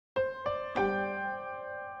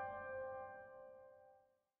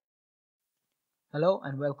Hello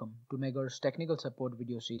and welcome to Megger's technical support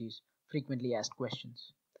video series, Frequently Asked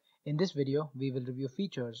Questions. In this video, we will review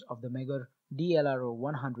features of the Megger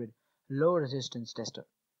DLRO100 low resistance tester.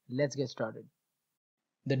 Let's get started.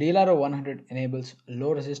 The DLRO100 enables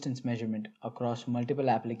low resistance measurement across multiple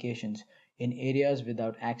applications in areas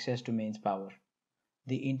without access to mains power.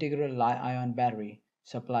 The integral Li-ion battery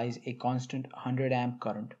supplies a constant 100 amp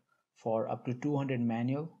current for up to 200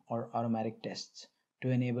 manual or automatic tests to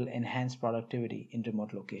enable enhanced productivity in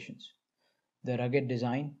remote locations. The rugged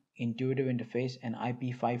design, intuitive interface, and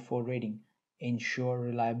IP54 rating ensure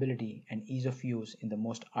reliability and ease of use in the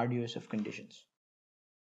most arduous of conditions.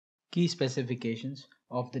 Key specifications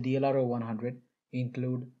of the DLRO100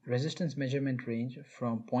 include resistance measurement range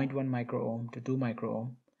from 0.1 microohm to 2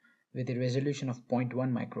 microohm with a resolution of 0.1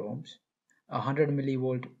 microohms, a 100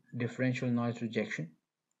 millivolt differential noise rejection,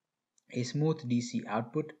 a smooth DC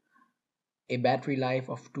output, a battery life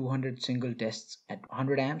of 200 single tests at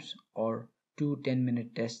 100 amps or 2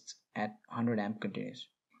 10-minute tests at 100 amp continuous.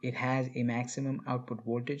 It has a maximum output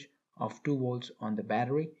voltage of 2 volts on the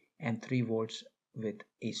battery and 3 volts with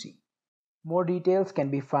AC. More details can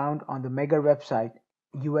be found on the Megger website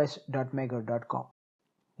us.megger.com.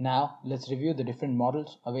 Now let's review the different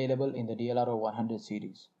models available in the DLRO100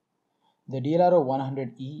 series. The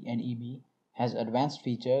DLRO100E and EB has advanced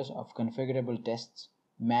features of configurable tests,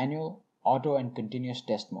 manual, auto and continuous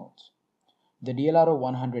test modes. The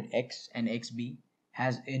DLRO100X and XB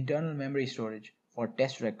has internal memory storage for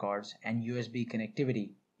test records and USB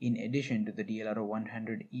connectivity in addition to the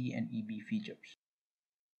DLRO100E and EB features.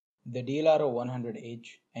 The DLRO100H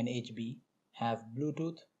and HB have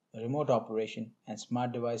Bluetooth, remote operation and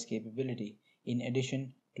smart device capability in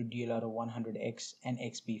addition to DLRO100X and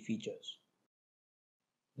XB features.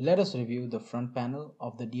 Let us review the front panel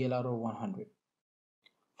of the DLRO100.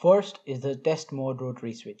 First is the test mode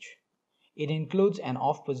rotary switch. It includes an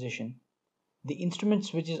off position. The instrument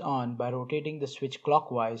switches on by rotating the switch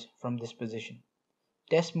clockwise from this position.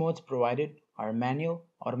 Test modes provided are manual,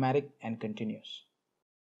 automatic, and continuous.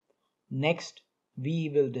 Next, we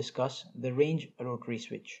will discuss the range rotary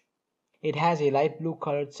switch. It has a light blue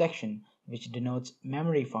colored section which denotes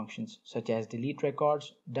memory functions such as delete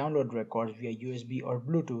records, download records via USB or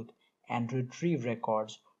Bluetooth, and retrieve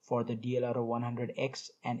records for the DLRO100X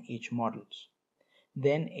and H models.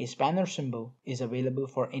 Then a spanner symbol is available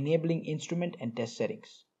for enabling instrument and test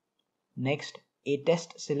settings. Next, a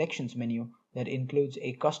test selections menu that includes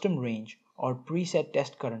a custom range or preset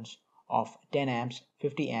test currents of 10 amps,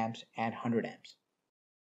 50 amps, and 100 amps.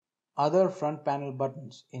 Other front panel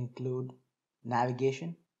buttons include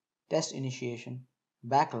navigation, test initiation,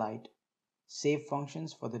 backlight, save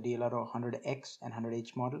functions for the DLRO100X and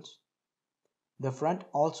 100H models. The front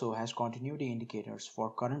also has continuity indicators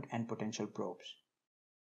for current and potential probes.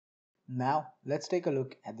 Now let's take a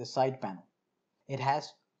look at the side panel. It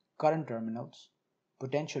has current terminals,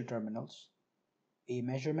 potential terminals, a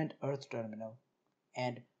measurement earth terminal,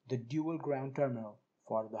 and the dual ground terminal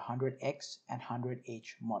for the 100X and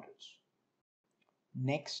 100H models.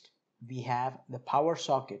 Next, we have the power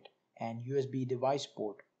socket and USB device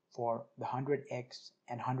port for the 100X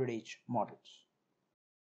and 100H models.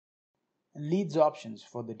 Leads options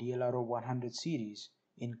for the DLRO100 series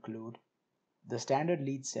include the standard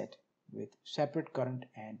lead set with separate current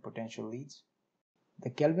and potential leads, the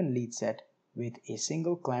Kelvin lead set with a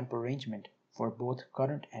single clamp arrangement for both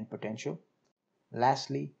current and potential.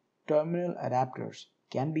 Lastly, terminal adapters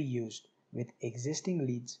can be used with existing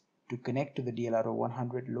leads to connect to the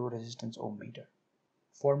DLRO100 low resistance ohm meter.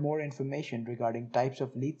 For more information regarding types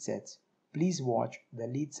of lead sets, please watch the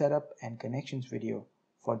lead setup and connections video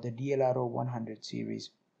for the DLRO100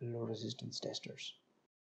 series low resistance testers.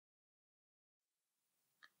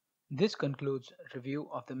 This concludes review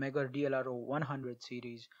of the Megger DLRO100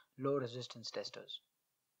 series low resistance testers.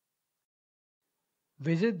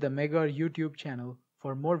 Visit the Megger YouTube channel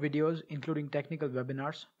for more videos including technical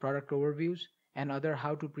webinars, product overviews, and other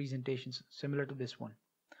how-to presentations similar to this one.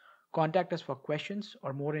 Contact us for questions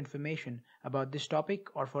or more information about this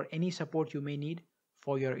topic or for any support you may need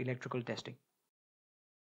for your electrical testing.